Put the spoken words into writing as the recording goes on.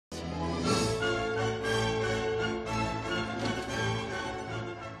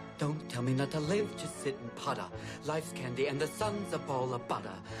tell me not to live, just sit and putter. Life's candy and the sun's a ball of butter.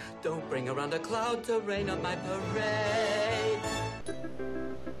 Don't bring around a cloud to rain on my parade.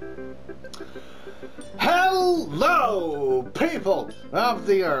 Hello, people of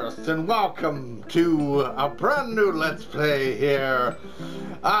the earth, and welcome to a brand new Let's Play here.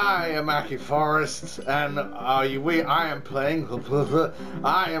 I am ackieforest, and I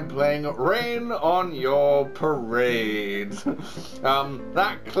am playing Rain on Your Parade.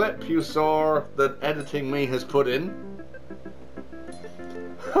 That clip you saw that editing me has put in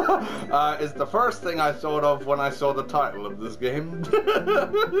is the first thing I thought of when I saw the title of this game.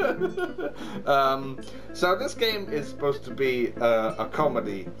 So this game is supposed to be a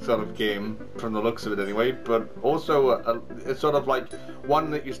comedy sort of game, from the looks of it anyway, but also it's sort of like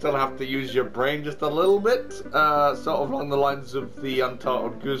one that you still have to use your brain just a little bit, sort of along the lines of the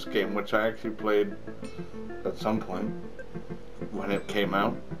Untitled Goose Game, which I actually played at some point when it came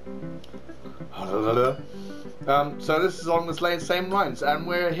out. So this is along the same lines, and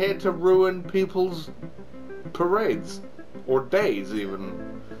we're here to ruin people's parades, or days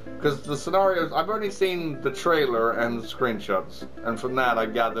even, because the scenarios, I've only seen the trailer and the screenshots, and from that I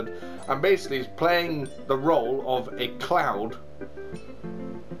gathered I'm basically playing the role of a cloud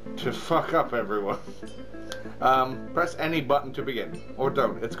to fuck up everyone. Press any button to begin, or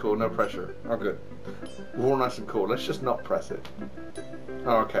don't, it's cool, no pressure. Oh good, we're all nice and cool, let's just not press it.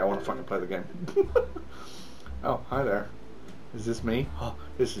 Oh okay, I want to fucking play the game. Oh, hi there. Is this me? Oh,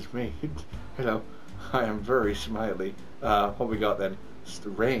 this is me. Hello. I am very smiley. What we got then? It's the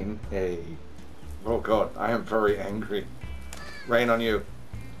rain. Hey. Oh god, I am very angry. Rain on you.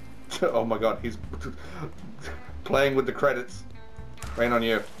 Oh my god, he's playing with the credits. Rain on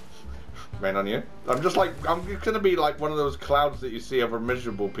you. Rain on you. I'm gonna be like one of those clouds that you see over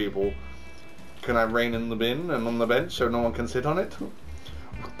miserable people. Can I rain in the bin and on the bench so no one can sit on it?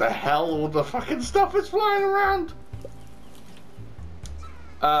 What the hell, all the fucking stuff is flying around?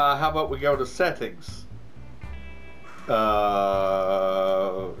 How about we go to settings?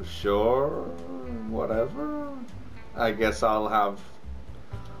 Sure, whatever. I guess I'll have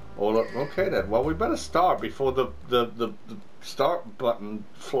all of, okay then, well we better start before the start button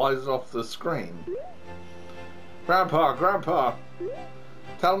flies off the screen. Grandpa,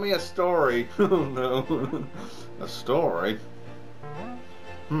 tell me a story. Oh no, a story?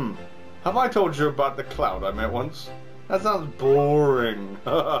 Have I told you about the cloud I met once? That sounds boring.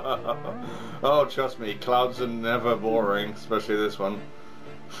 Oh, trust me, clouds are never boring, especially this one.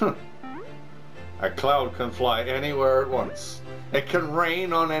 A cloud can fly anywhere at once. It can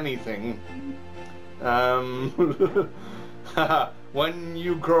rain on anything. When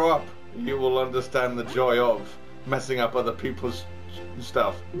you grow up, you will understand the joy of messing up other people's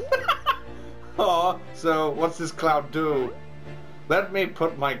stuff. Oh, so what's this cloud do? Let me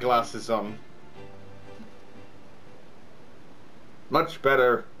put my glasses on. Much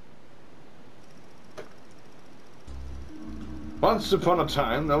better. Once upon a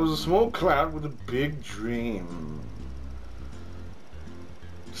time, there was a small cloud with a big dream.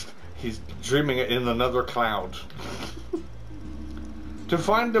 He's dreaming it in another cloud. To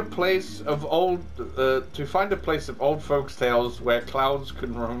find a place of old folks' tales where clouds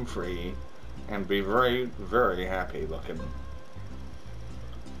can roam free and be very, very happy looking.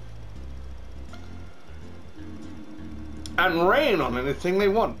 And rain on anything they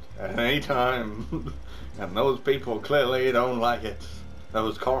want at any time. And those people clearly don't like it.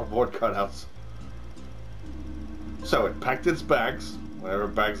 Those cardboard cutouts. So it packed its bags, whatever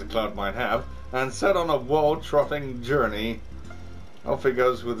bags a cloud might have, and set on a world-trotting journey. Off he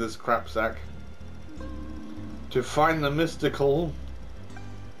goes with his crap sack to find the mystical,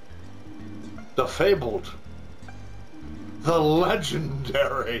 the fabled, the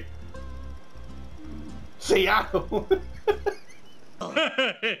legendary Seattle.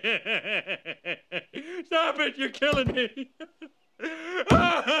 Stop it! You're killing me!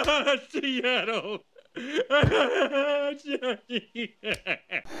 Seattle! Jackie!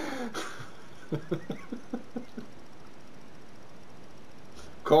 Of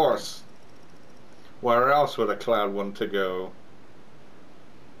course. Where else would a cloud want to go?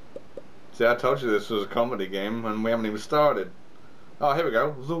 See, I told you this was a comedy game, and we haven't even started. Oh, here we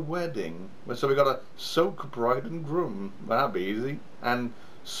go. The wedding. So we got to soak bride and groom. That'd be easy. And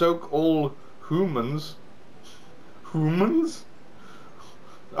soak all humans. Humans?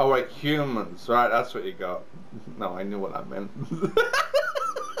 Oh wait, humans. Right, that's what you got. No, I knew what I meant.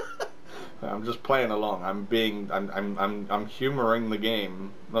 I'm just playing along. I'm humoring the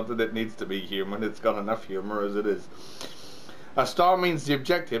game. Not that it needs to be human. It's got enough humor as it is. A star means the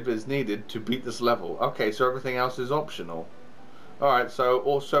objective is needed to beat this level. Okay, so everything else is optional. Alright, so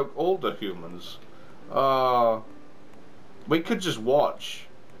also all the humans. We could just watch.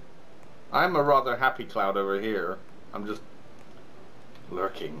 I'm a rather happy cloud over here. I'm just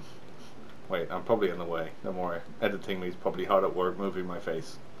lurking. Wait, I'm probably in the way. Don't worry. Editing me is probably hard at work, moving my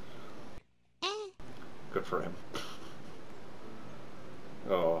face. Good for him.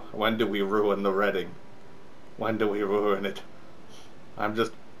 Oh, when do we ruin the Reading? When do we ruin it? I'm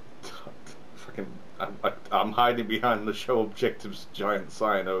just fucking. I'm hiding behind the show objectives giant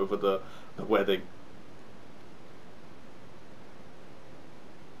sign over the wedding.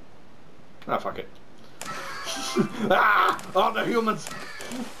 Ah, fuck it. Ah! Oh, the humans!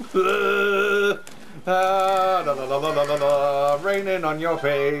 La, la, la, la, la, la. Raining on your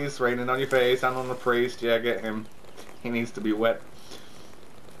face, raining on your face, and on the priest. Yeah, get him. He needs to be wet.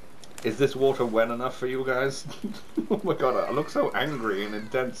 Is this water wet enough for you guys? Oh my god, I look so angry and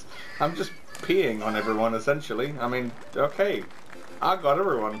intense. I'm just peeing on everyone, essentially. I mean, okay. I got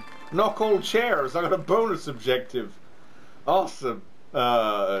everyone. Knock all chairs. I got a bonus objective. Awesome.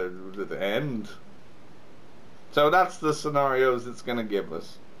 The end. So that's the scenarios it's going to give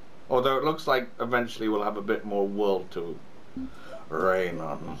us. Although it looks like eventually we'll have a bit more world to rain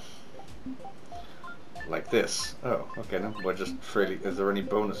on. Like this. Oh, okay, no, we're just freely... Is there any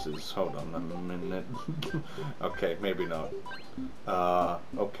bonuses? Hold on a minute. Okay, maybe not.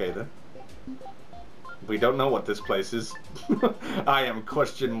 Okay then. We don't know what this place is. I am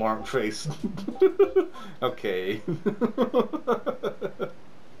question mark face. Okay.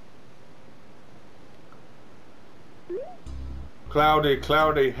 Cloudy,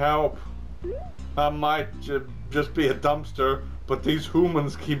 Cloudy, help. I might just be a dumpster, but these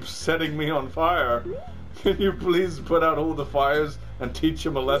humans keep setting me on fire. Can you please put out all the fires and teach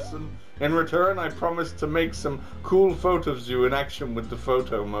him a lesson? In return, I promise to make some cool photos of you in action with the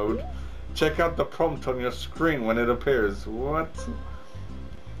photo mode. Check out the prompt on your screen when it appears. What?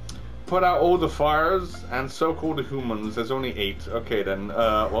 Put out all the fires and so-called humans. There's only 8. Okay then,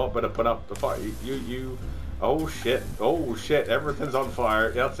 well, better put out the fire. You... Oh shit, everything's on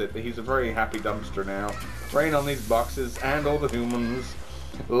fire. That's it, he's a very happy dumpster now. Rain on these boxes and all the humans.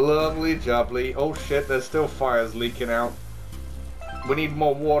 Lovely jubbly. Oh shit, there's still fires leaking out. We need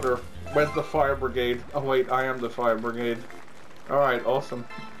more water. Where's the fire brigade? Oh wait, I am the fire brigade. Alright, awesome.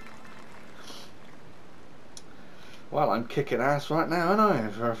 Well, I'm kicking ass right now, aren't I?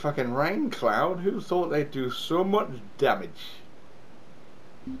 For a fucking rain cloud. Who thought they'd do so much damage?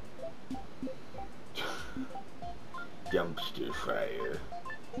 Dumpster fire.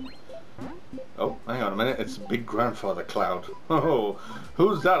 Oh, hang on a minute. It's Big Grandfather Cloud. Oh,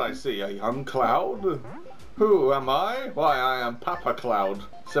 who's that I see? A young cloud? Who am I? Why, I am Papa Cloud.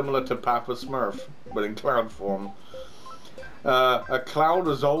 Similar to Papa Smurf, but in cloud form. A cloud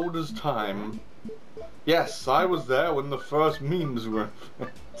as old as time. Yes, I was there when the first memes were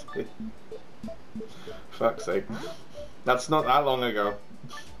invented. Fuck's sake. That's not that long ago.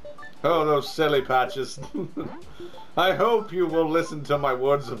 Oh, those silly patches. I hope you will listen to my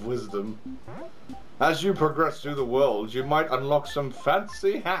words of wisdom. As you progress through the world, you might unlock some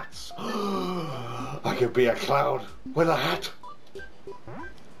fancy hats. I could be a cloud with a hat.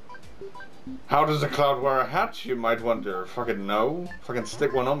 How does a cloud wear a hat, you might wonder? Fucking no. Fucking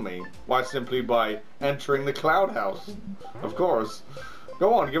stick one on me. Why, simply by entering the cloud house. Of course.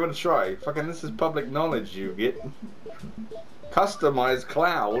 Go on, give it a try. Fucking this is public knowledge, you get. Customized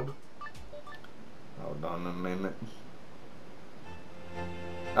cloud. Hold on a minute.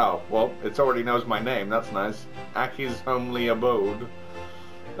 Oh, well, it already knows my name. That's nice. Aki's homely abode.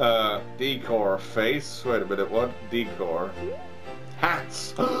 Decor face. Wait a minute, what? Decor.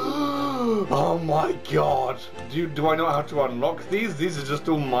 Hats. Oh my god. Do I know how to unlock these? These are just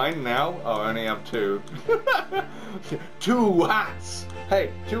all mine now. Oh, I only have 2. 2 hats.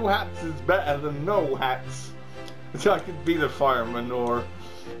 Hey, 2 hats is better than no hats. So I could be the fireman, or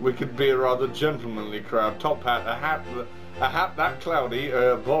we could be a rather gentlemanly crowd. Top hat, a hat that cloudy,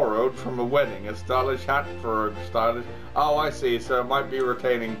 borrowed from a wedding. A stylish hat for a stylish... Oh, I see. So it might be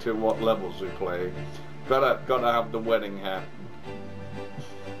retaining to what levels we play. Gotta have the wedding hat.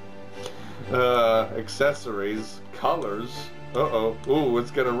 Accessories, colors. Uh-oh. Ooh,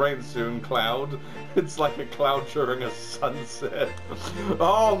 it's gonna rain soon, cloud. It's like a cloud during a sunset.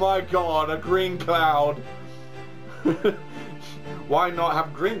 Oh my god, a green cloud. Why not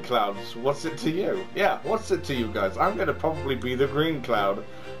have green clouds? What's it to you? Yeah, what's it to you guys? I'm gonna probably be the green cloud.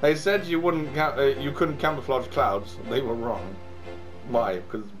 They said you couldn't camouflage clouds. They were wrong. Why?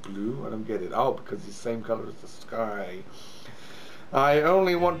 Because it's blue? I don't get it. Oh, because it's the same color as the sky. I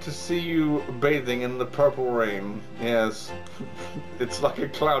only want to see you bathing in the purple rain. Yes. It's like a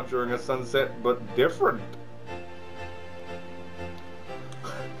cloud during a sunset, but different.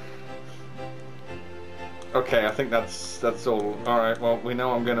 Okay, I think that's all. Alright, well, we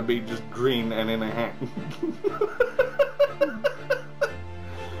know I'm gonna be just green and in a hat.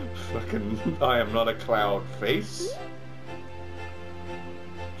 Fucking, I am not a cloud face.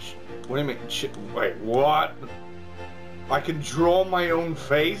 What do you mean? Wait, what? I can draw my own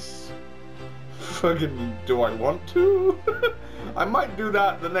face? Fucking, do I want to? I might do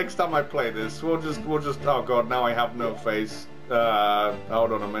that the next time I play this. We'll just, oh god, now I have no face.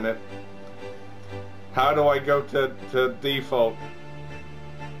 Hold on a minute. How do I go to default?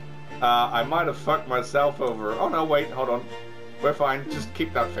 I might have fucked myself over. Oh no, wait, hold on. We're fine, just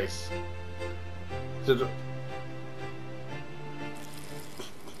keep that face.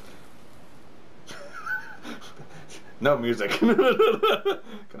 No music. Can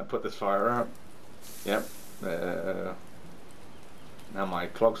I put this fire out? Yep. Now my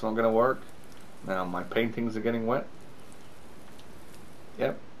clock's not gonna work. Now my paintings are getting wet.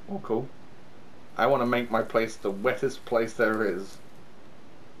 Yep, all cool. I want to make my place the wettest place there is.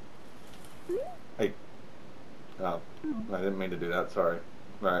 Hey. Oh, I didn't mean to do that, sorry.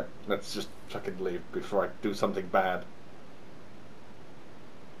 Right, let's just fucking leave before I do something bad.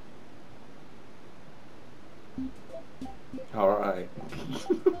 Alright.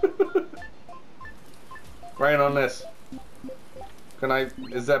 Rain on this. Can I...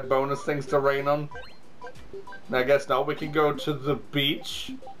 Is there bonus things to rain on? I guess not. We can go to the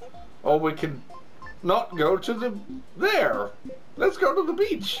beach. Or we can not go to the... There! Let's go to the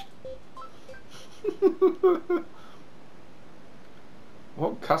beach!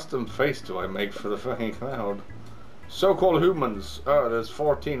 What custom face do I make for the fucking cloud? So-called humans. Oh, there's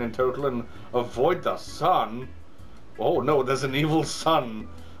 14 in total, and avoid the sun. Oh no, there's an evil sun.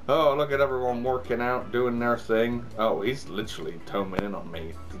 Oh, look at everyone working out, doing their thing. Oh, he's literally toming in on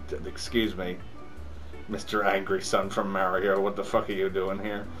me. Excuse me, Mr. Angry Sun from Mario. What the fuck are you doing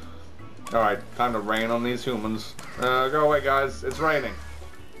here? Alright, time to rain on these humans. Go away, guys. It's raining.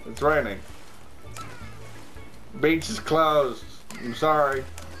 It's raining. Beach is closed. I'm sorry.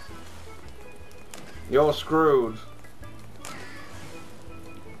 You're screwed.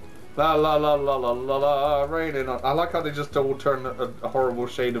 La la la la la la la, raining on. I like how they just all turn a horrible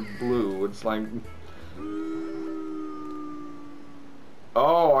shade of blue. It's like...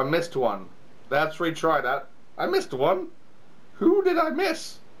 Oh, I missed one. Let's retry that. I missed one. Who did I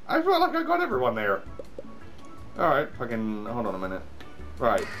miss? I feel like I got everyone there. Alright, fucking... Hold on a minute.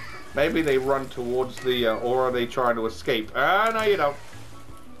 Right. Maybe they run towards the... or are they trying to escape? No you don't.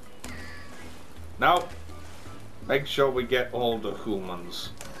 No. Make sure we get all the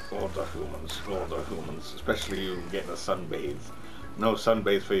humans. All the humans. All the humans. Especially you getting a sunbathe. No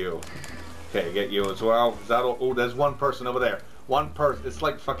sunbathe for you. Okay, get you as well. Is that all? Oh, there's one person over there. One person. It's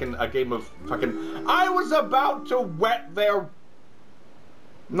like fucking a game of fucking... I was about to wet their...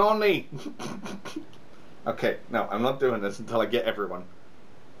 Nonni. Okay, no, I'm not doing this until I get everyone.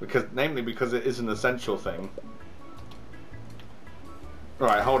 Namely because it is an essential thing.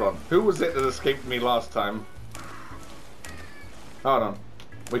 Right, hold on. Who was it that escaped me last time? Hold on.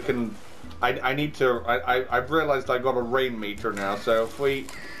 We can... I need to... I've realized I got a rain meter now, so if we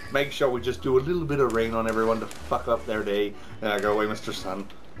make sure we just do a little bit of rain on everyone to fuck up their day. Go away, Mr. Sun.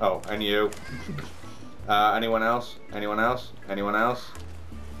 Oh, and you. Anyone else? Anyone else? Anyone else?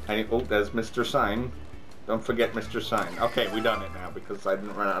 Oh, there's Mr. Sign. Don't forget Mr. Sign. Okay, we done it now because I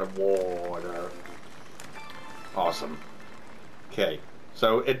didn't run out of water. Awesome. Okay,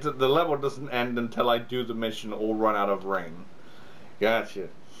 so the level doesn't end until I do the mission or run out of rain. Gotcha.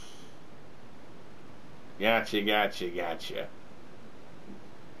 Gotcha, gotcha, gotcha.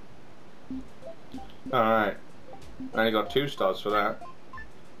 Alright. I only got 2 stars for that.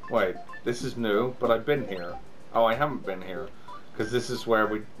 Wait, this is new, but I've been here. Oh, I haven't been here. Because this is where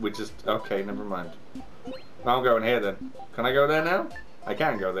we just... Okay, never mind. I'm going here then. Can I go there now? I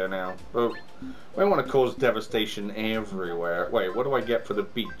can go there now. Oh, we want to cause devastation everywhere. Wait, what do I get for the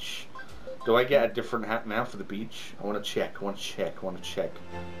beach? Do I get a different hat now for the beach? I want to check. I want to check. I want to check.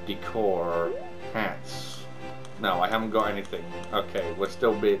 Decor. Hats. No, I haven't got anything. Okay, we're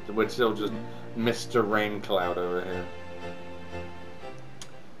still just Mr. Rain Cloud over here.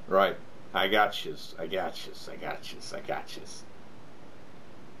 Right. I got yous. I got yous. I got yous. I got yous.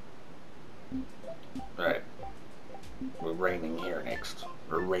 Right. We're reigning here next.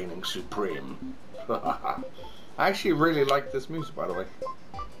 We're reigning supreme. I actually really like this music, by the way.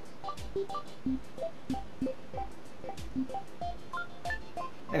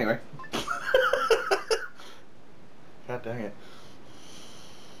 Anyway. God dang it.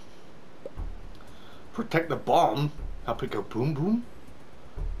 Protect the bomb? Help it go boom boom?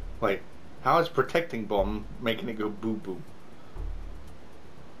 Wait, how is protecting bomb making it go boom boom?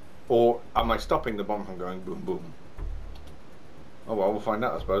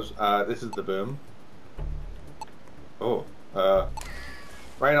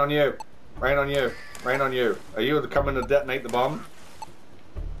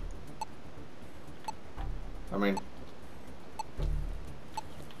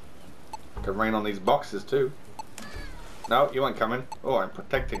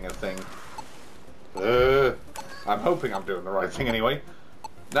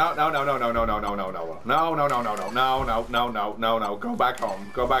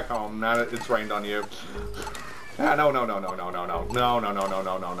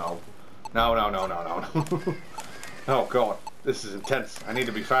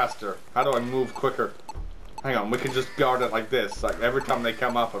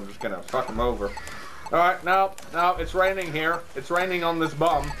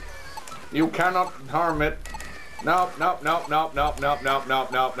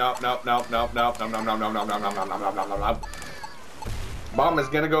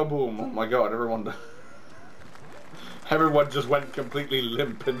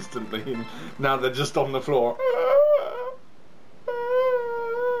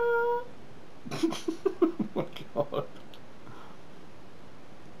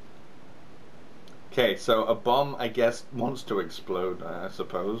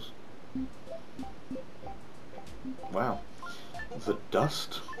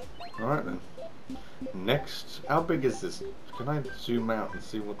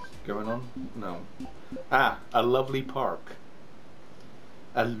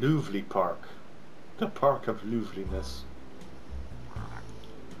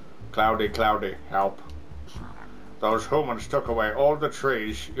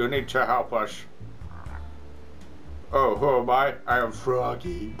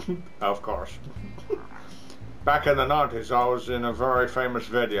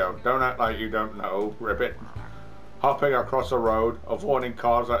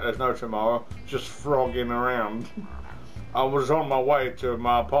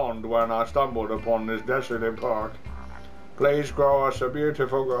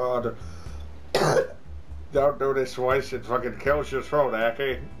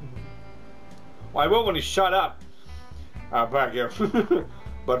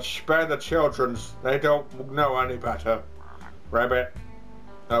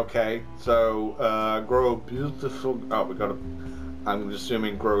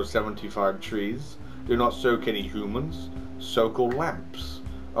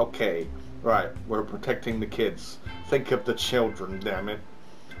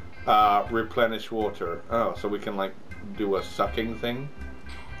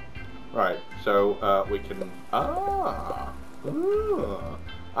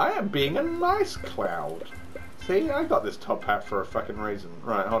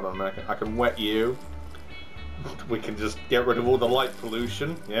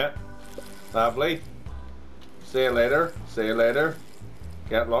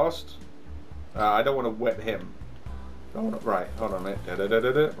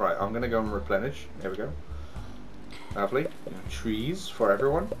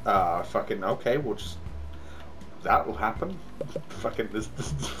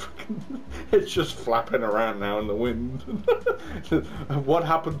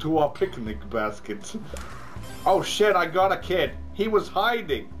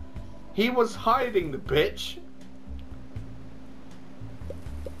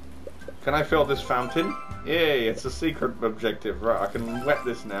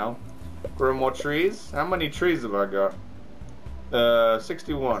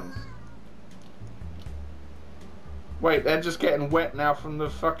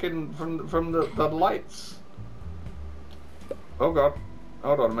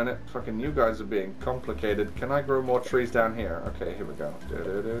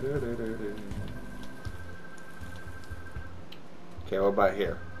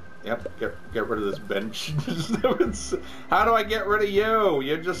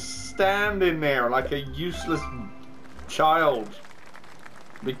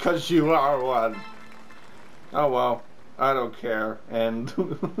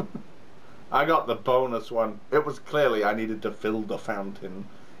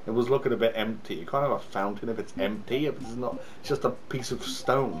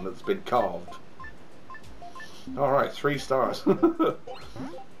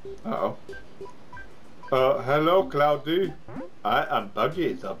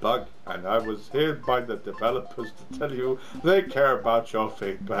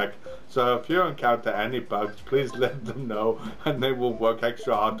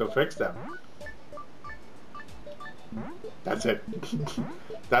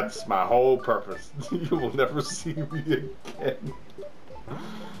 That's my whole purpose. You will never see me again.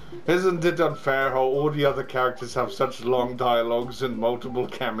 Isn't it unfair how all the other characters have such long dialogues and multiple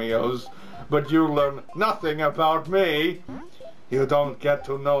cameos, but you learn nothing about me? You don't get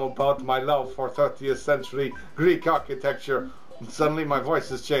to know about my love for 30th century Greek architecture. Suddenly my voice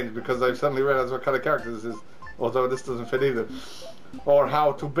has changed because I've suddenly realized what kind of character this is, although this doesn't fit either. Or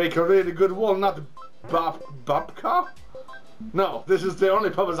how to bake a really good walnut babka? No, this is the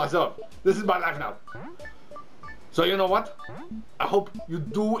only purpose I serve. This is my life now. So you know what? I hope you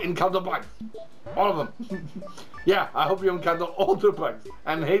do encounter bugs. All of them. Yeah, I hope you encounter all the bugs.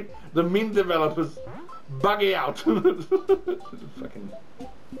 And hate the mean developers. Buggy out. Fucking...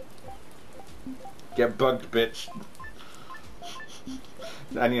 Get bugged, bitch.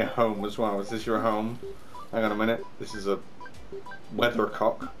 And your home as well. Is this your home? Hang on a minute. This is a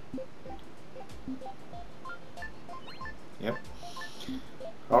weathercock. Yep.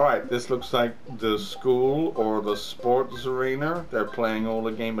 Alright, this looks like the school or the sports arena. They're playing all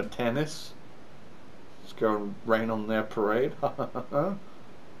a game of tennis. Let's go and rain on their parade. I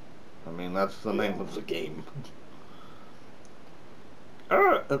mean, that's the name of the game.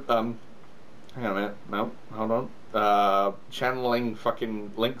 Hang on a minute. No, hold on. Channeling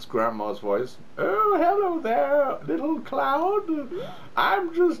fucking Link's grandma's voice. Oh, hello there, little cloud.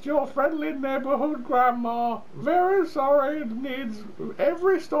 I'm just your friendly neighborhood grandma. Very sorry,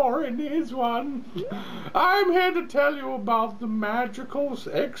 every story needs one. I'm here to tell you about the magical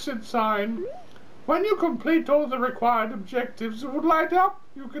exit sign. When you complete all the required objectives, it would light up.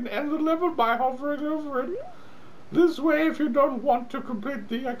 You can end the level by hovering over it. This way, if you don't want to complete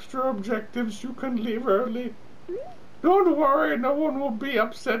the extra objectives, you can leave early. Don't worry, no one will be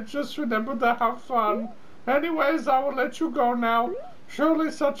upset. Just remember to have fun. Anyways, I will let you go now.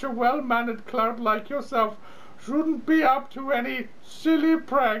 Surely such a well-mannered cloud like yourself shouldn't be up to any silly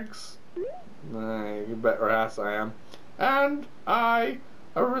pranks. You bet your ass I am. And I,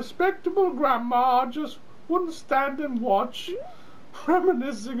 a respectable grandma, just wouldn't stand and watch,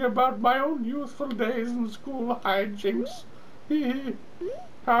 reminiscing about my own youthful days in school hijinks.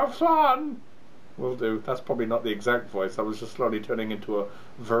 Have fun. Will do. That's probably not the exact voice. I was just slowly turning into a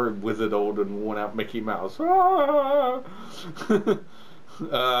very withered old and worn out Mickey Mouse. Okay,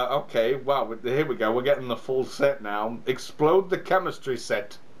 wow, here we go. We're getting the full set now. Explode the chemistry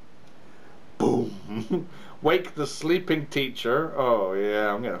set. Boom. Wake the sleeping teacher. Oh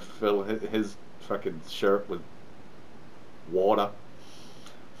yeah, I'm gonna fill his fucking shirt with water.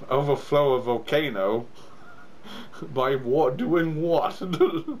 Overflow a volcano. By what? Doing what?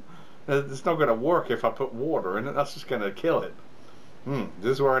 It's not going to work if I put water in it. That's just going to kill it.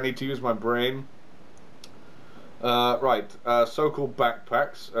 This is where I need to use my brain. Right. So-called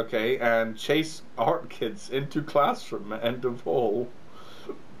backpacks. Okay. And chase art kids into classroom at end of hall.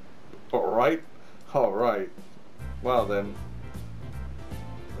 Alright. Alright. Well then.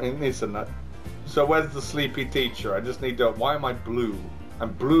 It needs a nut. So where's the sleepy teacher? I just need to... Why am I blue?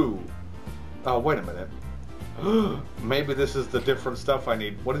 I'm blue. Oh, wait a minute. Maybe this is the different stuff I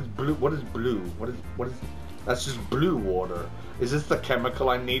need. What is blue? What is blue? What is? That's just blue water. Is this the chemical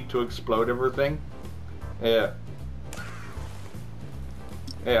I need to explode everything? Yeah.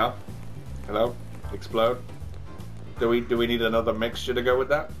 Yeah. Hello? Explode? Do we need another mixture to go with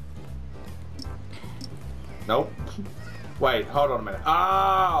that? Nope. Wait, hold on a minute.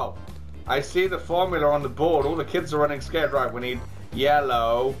 Oh! I see the formula on the board. All the kids are running scared. Right, we need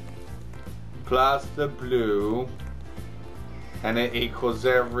yellow plus the blue, and it equals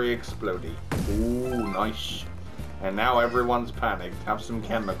every explodey. Ooh, nice. And now everyone's panicked. Have some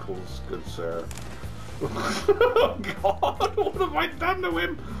chemicals, good sir. Oh God, what have I done to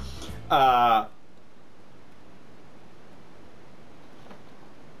him?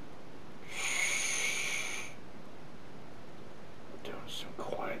 Shh. I'm doing some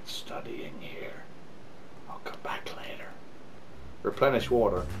quiet studying here. I'll come back later. Replenish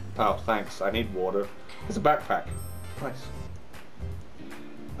water. Oh, thanks. I need water. It's a backpack. Nice.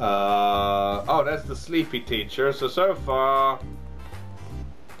 Oh, that's the sleepy teacher. So far,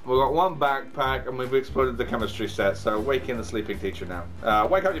 we've got one backpack and we've exploded the chemistry set. So wake in the sleeping teacher now.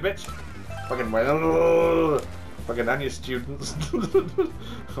 Wake up, you bitch! Fucking wait. Fucking and your students.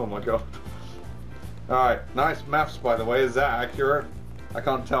 Oh my God. Alright, nice maths by the way. Is that accurate? I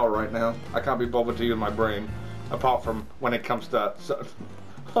can't tell right now. I can't be bothered to use my brain. Apart from when it comes to... So,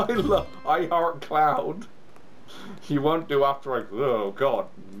 I heart cloud. You won't do after I... Oh, God.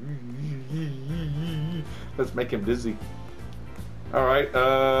 Let's make him dizzy. Alright,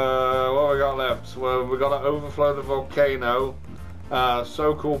 what we got left? Well, we got to overflow the volcano.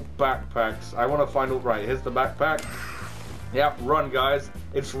 So-called backpacks. I want to find... Right, here's the backpack. Yep, run guys.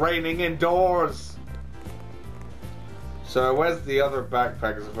 It's raining indoors. So where's the other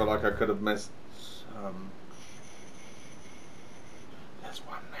backpacks? I feel like I could have missed some. There's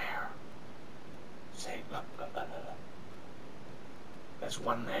one there. See, look. There's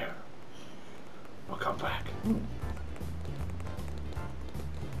one there. We'll come back.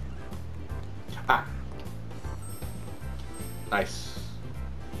 Ah. Nice.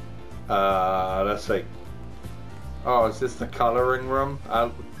 Let's see. Oh, is this the coloring room?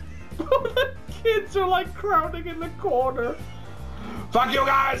 The kids are like crowding in the corner. Fuck you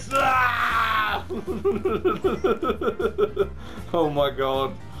guys! Ah! Oh my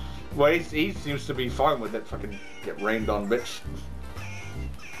god. Well, he seems to be fine with it. Fucking get rained on, bitch.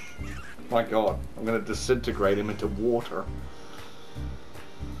 My god, I'm gonna disintegrate him into water.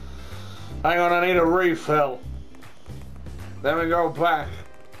 Hang on, I need a refill. Then we go back.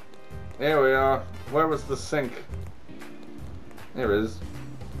 Here we are. Where was the sink? Here it is.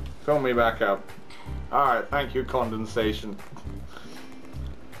 Fill me back up. Alright, thank you, condensation.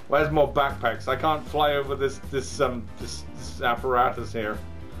 Where's more backpacks? I can't fly over this apparatus here.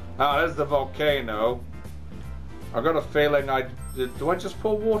 Ah, there's the volcano. I got a feeling do I just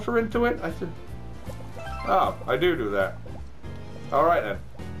pour water into it? Oh, I do that. Alright then.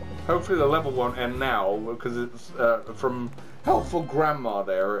 Hopefully the level won't end now, because it's from Helpful Grandma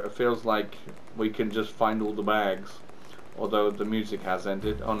there, it feels like we can just find all the bags. Although the music has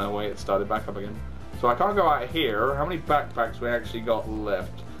ended. Oh no, wait, it started back up again. So I can't go out here. How many backpacks we actually got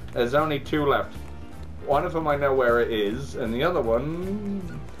left? There's only 2 left. One of them I know where it is, and the other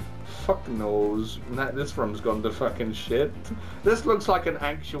one... fuck knows. This room's gone to fucking shit. This looks like an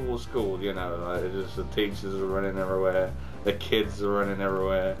actual school, you know, like just the teachers are running everywhere, the kids are running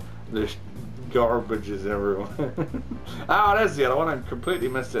everywhere, there's garbage is everywhere. Ah, there's the other one. I completely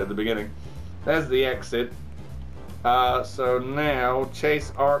missed it at the beginning. There's the exit. So now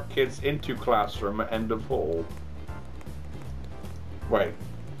chase art kids into classroom at end of hall. Wait.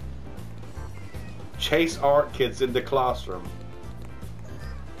 Chase art kids into classroom.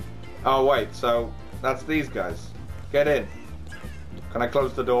 Oh wait, so that's these guys. Get in. Can I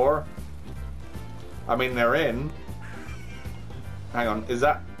close the door? I mean, they're in. Hang on, is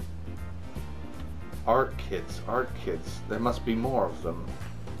that... Art kids, art kids. There must be more of them.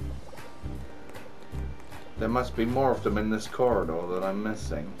 There must be more of them in this corridor that I'm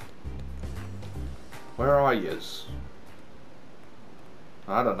missing. Where are yous?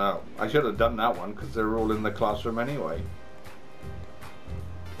 I don't know. I should have done that one because they're all in the classroom anyway.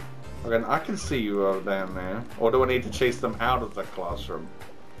 Okay, I can see you down there. Or do I need to chase them out of the classroom?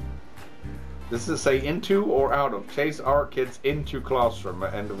 Does it say into or out of? Chase art kids into classroom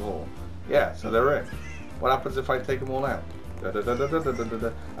at end of hall. Yeah, so they're in. What happens if I take them all out?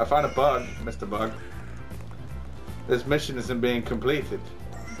 I found a bug, Mr. Bug. This mission isn't being completed.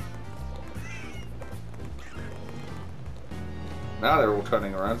 Now they're all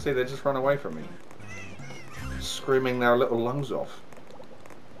turning around. See, they just run away from me. Screaming their little lungs off.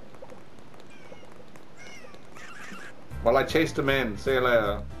 Well, I chased them in. See you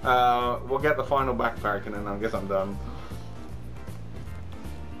later. We'll get the final backpack and then I guess I'm done.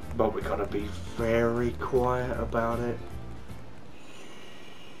 But we gotta be very quiet about it.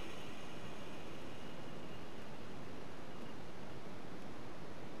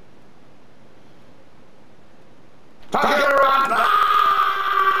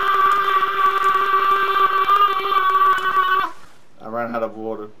 I ran out of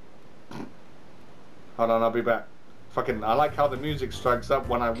water. Hold on, I'll be back. Fucking, I like how the music strikes up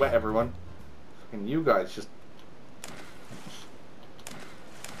when I wet everyone. Fucking you guys just...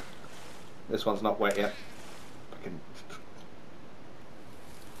 This one's not wet yet. Fucking...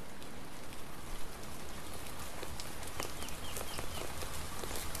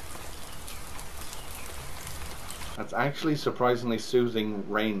 That's actually surprisingly soothing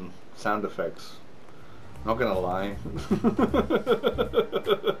rain sound effects. Not gonna lie.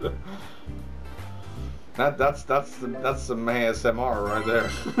 That's some ASMR right there.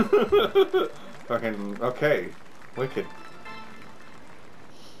 Fucking okay, wicked.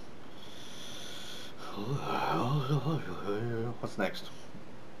 What's next?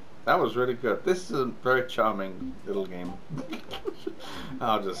 That was really good. This is a very charming little game.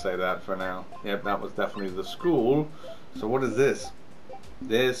 I'll just say that for now. Yep, that was definitely the school. So what is this?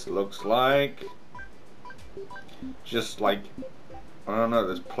 This looks like... just like... I don't know,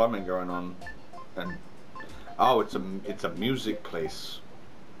 there's plumbing going on. And... oh, it's a music place.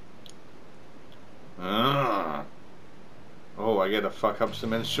 Ah. Oh, I gotta fuck up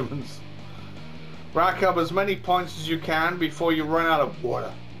some instruments. Rack up as many points as you can before you run out of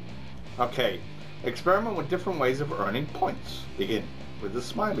water. Okay, Experiment with different ways of earning points. Begin with the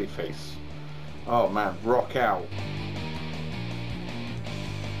smiley face. Oh man, rock out.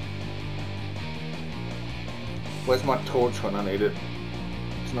 Where's my torch when I need it?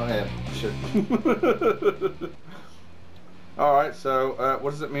 It's not here. Shit. Alright, so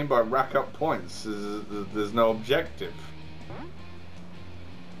what does it mean by rack up points? There's no objective.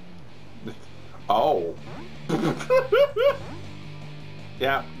 Oh.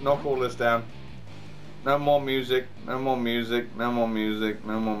 Yeah, knock all this down. No more music, no more music, no more music,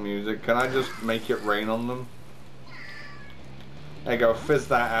 no more music. Can I just make it rain on them? There you go, fizz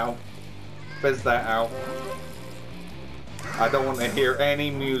that out. Fizz that out. I don't want to hear any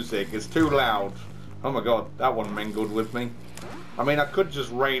music, it's too loud. Oh my god, that one mingled with me. I mean, I could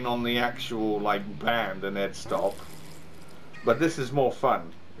just rain on the actual, like, band and it'd stop. But this is more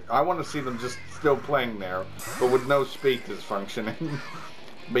fun. I want to see them just still playing there, but with no speakers functioning.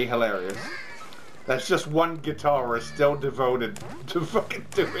 Be hilarious. That's just one guitarist still devoted to fucking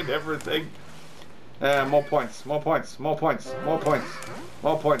doing everything. More points, more points, more points, more points,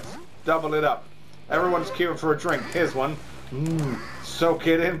 more points. Double it up. Everyone's queuing for a drink. Here's one. Soak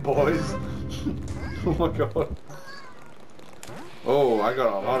it in, boys. Oh my god. Oh, I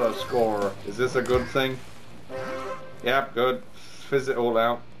got a lot of score. Is this a good thing? Yep, good. Fizz it all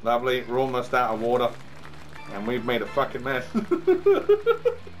out. Lovely. We're almost out of water. And we've made a fucking mess.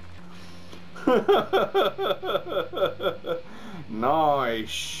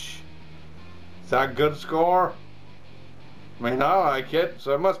 Nice. Is that a good score? I mean, I like it,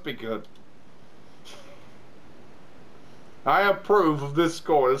 so it must be good. I approve of this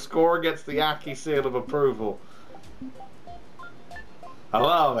score. The score gets the Ackie seal of approval. I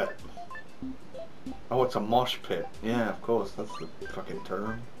love it. Oh, it's a mosh pit. Yeah, of course. That's the fucking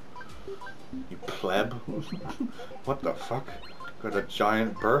term. You pleb. What the fuck? Got a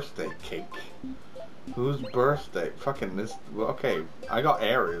giant birthday cake. Whose birthday? Fucking this. Okay, I got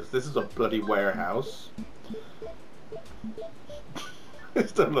areas. This is a bloody warehouse. I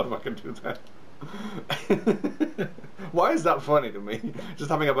still don't know if I can do that. Why is that funny to me? Just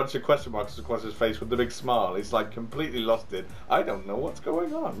having a bunch of question marks across his face with a big smile. He's like completely lost it. I don't know what's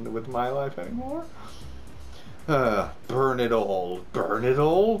going on with my life anymore. Burn it all. Burn it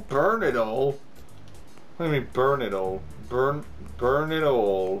all? Burn it all? What do you mean burn it all? Burn it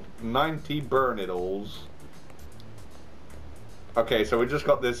all. 90 burn it alls. Okay, so we just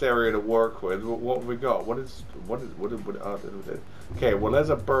got this area to work with. What have we got? Okay, well there's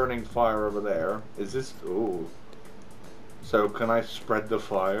a burning fire over there. Is this, ooh. So can I spread the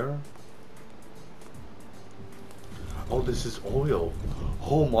fire? Oh, this is oil.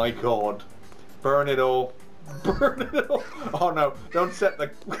 Oh my god. Burn it all. Burn it all. Oh no, don't set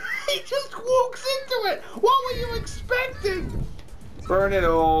the... He just walks into it. What were you expecting? Burn it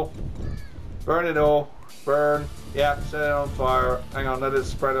all. Burn it all. Burn. Yeah, set it on fire. Hang on, let it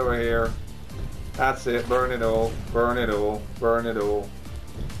spread over here. That's it. Burn it all. Burn it all. Burn it all.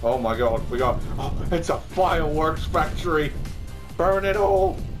 Oh my god, we got... Oh, it's a fireworks factory. Burn it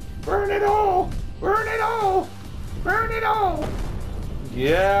all. Burn it all. Burn it all. Burn it all.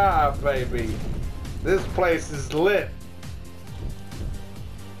 Yeah, baby. This place is lit.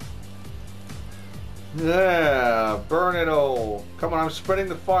 Yeah, burn it all. Come on, I'm spreading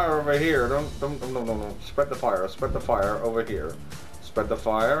the fire over here. No. Spread the fire. Spread the fire over here. Spread the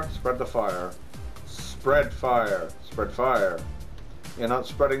fire. Spread the fire. Spread fire. Spread fire. You're not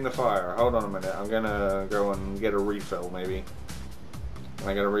spreading the fire. Hold on a minute. I'm gonna go and get a refill, maybe. Can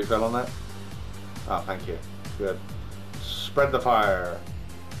I get a refill on that? Oh, thank you. Good. Spread the fire.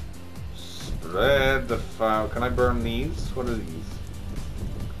 Spread the fire. Can I burn these? What are these?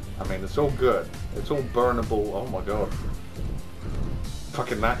 I mean, it's all good. It's all burnable. Oh my god.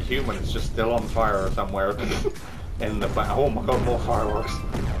 Fucking that human is just still on fire somewhere. In the back. Oh my god, more fireworks.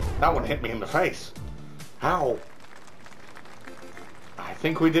 That one hit me in the face. How? I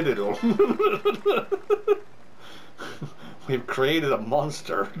think we did it all. We've created a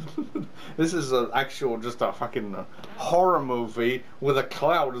monster. This is an actual, just a fucking horror movie with a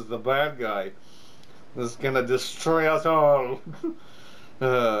cloud as the bad guy. That's gonna destroy us all.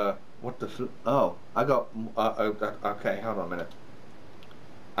 What the oh, I got, okay, hold on a minute.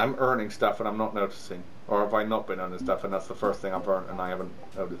 I'm earning stuff and I'm not noticing. Or have I not been earning stuff and that's the first thing I've earned and I haven't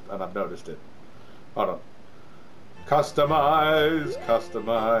noticed, and I've noticed it. Hold on. Customize,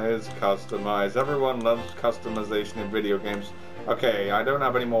 customize, customize. Everyone loves customization in video games. Okay, I don't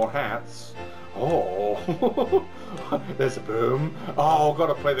have any more hats. Oh, there's a boom. Oh,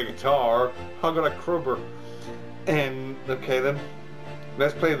 gotta play the guitar. I got a crubber. And, okay then.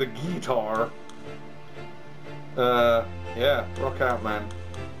 Let's play the guitar. Yeah, rock out, man.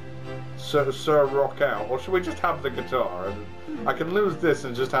 Sir rock out, or should we just have the guitar? I can lose this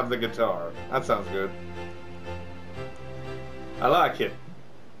and just have the guitar. That sounds good. I like it.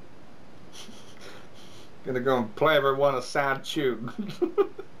 Gonna go and play everyone a sad tune.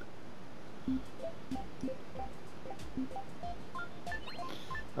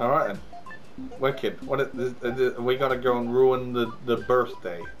 Alright then. Wicked. We gotta go and ruin the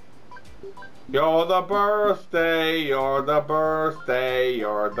birthday. You're the birthday, you're the birthday,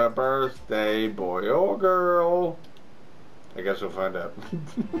 you're the birthday boy or girl. I guess we'll find out.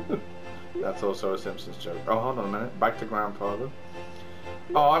 That's also a Simpsons joke. Oh, hold on a minute. Back to grandfather.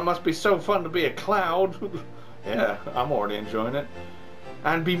 Oh, it must be so fun to be a cloud. Yeah, I'm already enjoying it.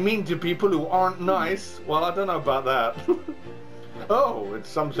 And be mean to people who aren't nice. Well, I don't know about that. Oh, it's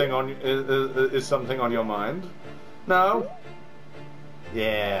something on is something on your mind? No?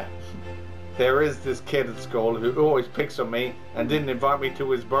 Yeah. There is this kid at school who always picks on me and didn't invite me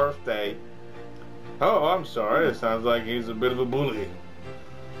to his birthday. Oh, I'm sorry. It sounds like he's a bit of a bully.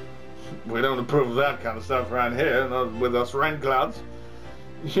 We don't approve of that kind of stuff around here, not with us rain clouds.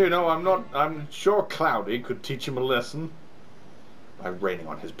 You know, I'm sure Cloudy could teach him a lesson by raining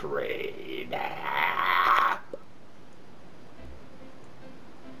on his parade.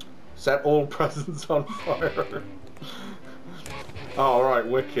 Set all presents on fire. Alright,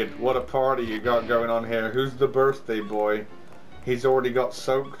 wicked. What a party you got going on here. Who's the birthday boy? He's already got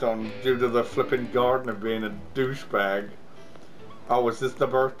soaked on due to the flipping gardener being a douchebag. Oh, is this the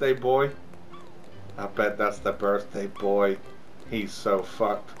birthday boy? I bet that's the birthday boy. He's so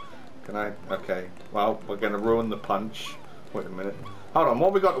fucked. Can I? Okay. Well, we're gonna ruin the punch. Wait a minute. Hold on,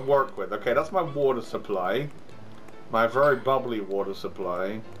 what we got to work with? Okay, that's my water supply. My very bubbly water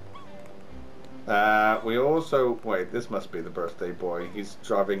supply. We also... Wait, this must be the birthday boy. He's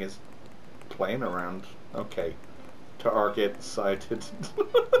driving his plane around. Okay. Target sighted.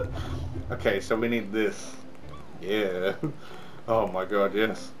 Okay, so we need this. Yeah. Oh my god,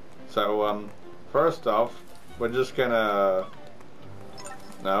 yes. So, first off, we're just gonna...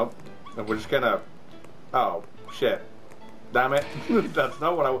 No. We're just gonna... Oh, shit. Damn it. That's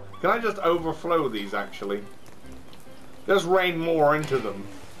not what I... Can I just overflow these, actually? Just rain more into them.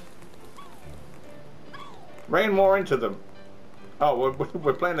 Rain more into them. Oh,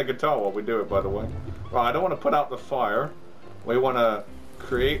 we're playing the guitar while we do it, by the way. Right, I don't want to put out the fire. We want to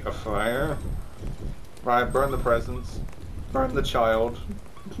create a fire. Right, burn the presents. Burn the child.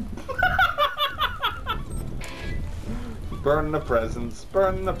 Burn the presents.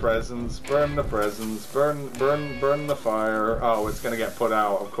 Burn the presents. Burn the presents. Burn the fire. Oh, it's gonna get put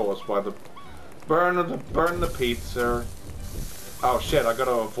out, of course, by the burn the pizza. Oh shit! I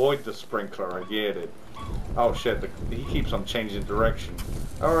gotta avoid the sprinkler. I get it. Oh shit, he keeps on changing direction.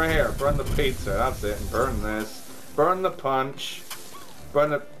 Over here, burn the pizza, that's it, and burn this. Burn the punch.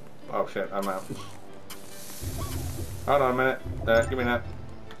 Burn the... Oh shit, I'm out. Hold on a minute. Give me that.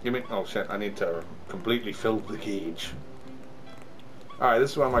 Give me... Oh shit, I need to completely fill the cage. Alright,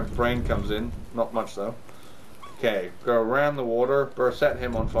 this is where my brain comes in. Not much though. Okay, go around the water, set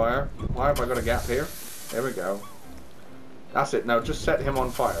him on fire. Why have I got a gap here? There we go. That's it. No, just set him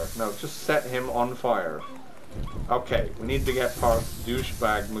on fire. No, just set him on fire. Okay, we need to get past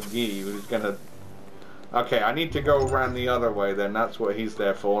douchebag McGee, who's gonna... Okay, I need to go around the other way then. That's what he's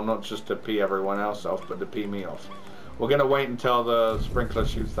there for, not just to pee everyone else off, but to pee me off. We're gonna wait until the sprinkler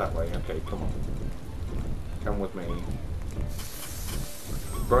shoots that way. Okay, come on. Come with me.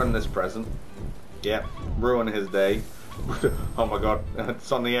 Burn this present. Yep, ruin his day. Oh my god,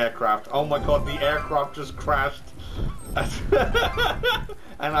 it's on the aircraft. Oh my god, the aircraft just crashed.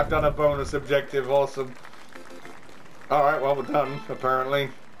 And I've done a bonus objective, awesome. Alright, well we're done, apparently.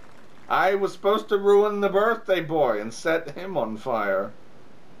 I was supposed to ruin the birthday boy and set him on fire.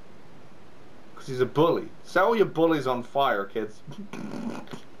 Because he's a bully. Set all your bullies on fire, kids.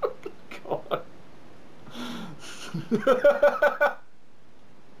 God.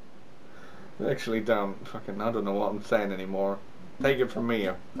 Actually don't. Fucking, I don't know what I'm saying anymore. Take it from me,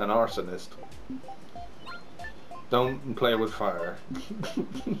 an arsonist. Don't play with fire.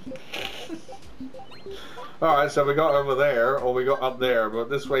 Alright, so we got over there, or we got up there, but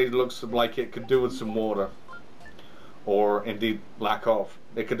this way it looks like it could do with some water. Or, indeed, lack of.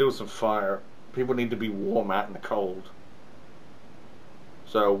 It could do with some fire. People need to be warm out in the cold.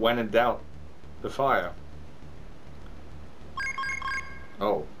 So, when in doubt, the fire.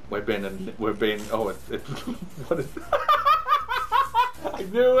 Oh, oh, what is... I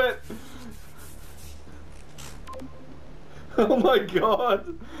knew it! Oh my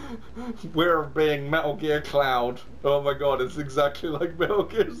god! We're being Metal Gear Cloud. Oh my god, it's exactly like Metal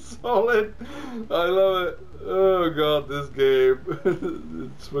Gear Solid. I love it. Oh god, this game.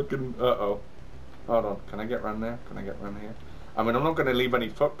 It's fucking... Uh-oh. Hold on, can I get around there? Can I get around here? I mean, I'm not going to leave any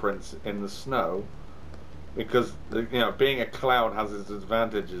footprints in the snow. Because, you know, being a cloud has its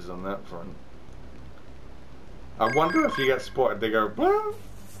advantages on that front. I wonder if you get spotted, they go... Blah!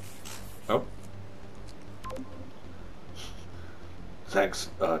 Oh. Thanks,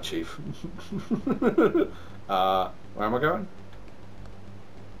 Chief. Where am I going?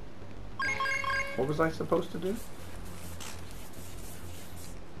 What was I supposed to do?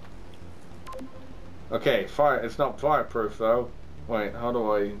 Okay, fire. It's not fireproof though. Wait, how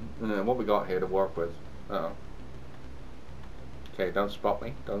do I? What we got here to work with? Oh. Okay, don't spot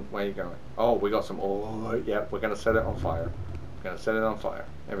me. Don't. Where are you going? Oh, we got some. Oh, yeah. We're gonna set it on fire. We're gonna set it on fire.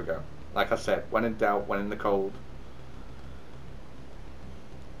 There we go. Like I said, when in doubt, when in the cold.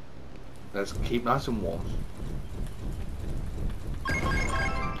 Let's keep nice and warm.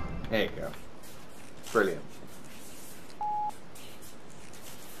 There you go. Brilliant.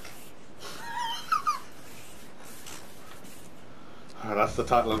 Oh, that's the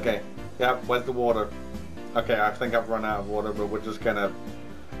title of the game. Yeah, where's the water? Okay, I think I've run out of water, but we're just gonna...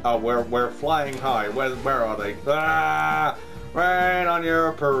 Oh, we're flying high. Where are they? Ah! Rain on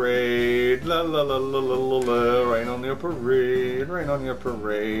your parade. La la la la la la la. Rain on your parade. Rain on your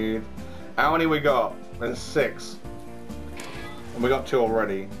parade. How many we got? There's 6. And we got 2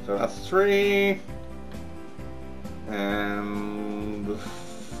 already. So that's 3. And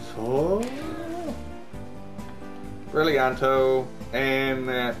 4. Brillianto. And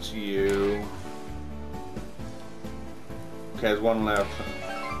that's you. Okay, there's 1 left.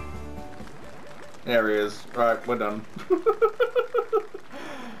 There he is. Right, we're done.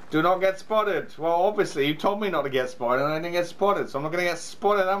 Do not get spotted. Well, obviously, you told me not to get spotted, and I didn't get spotted, so I'm not gonna get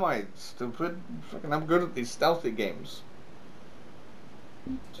spotted, am I? Stupid. Fucking, I'm good at these stealthy games.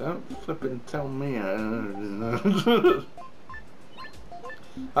 Don't flippin' tell me.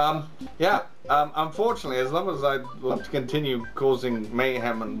 Yeah. Unfortunately, as long as I'd love to continue causing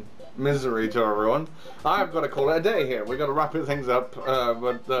mayhem and misery to everyone, I've got to call it a day here. We've got to wrap things up,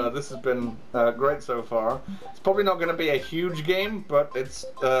 but this has been great so far. It's probably not going to be a huge game, but it's,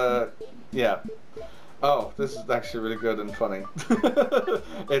 yeah. Oh, this is actually really good and funny.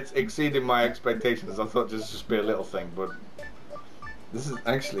 It's exceeding my expectations. I thought this would just be a little thing, but this is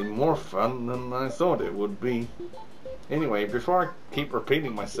actually more fun than I thought it would be. Anyway, before I keep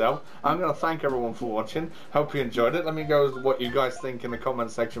repeating myself, I'm going to thank everyone for watching. Hope you enjoyed it. Let me know what you guys think in the comment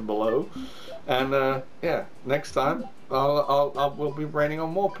section below. And yeah, next time we'll be raining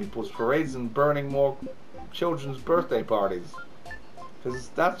on more people's parades and burning more children's birthday parties. Because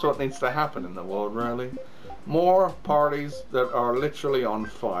that's what needs to happen in the world, really. More parties that are literally on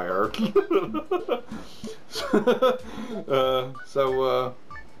fire.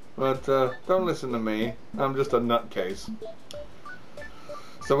 But don't listen to me. I'm just a nutcase.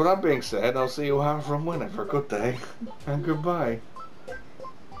 So with that being said, I'll see you out from whenever. Good day and goodbye.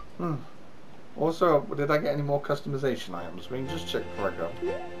 Also, did I get any more customization items? We can just check before I go.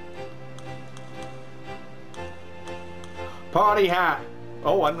 Party hat!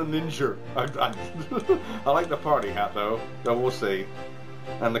 Oh, and the ninja. I like the party hat though. So we'll see.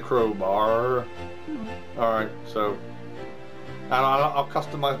 And the crowbar. Alright, so... And I'll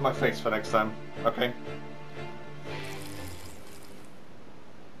customize my face for next time. Okay?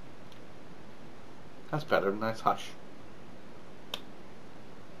 That's better. Nice hush.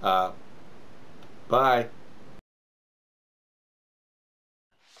 Bye.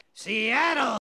 Seattle!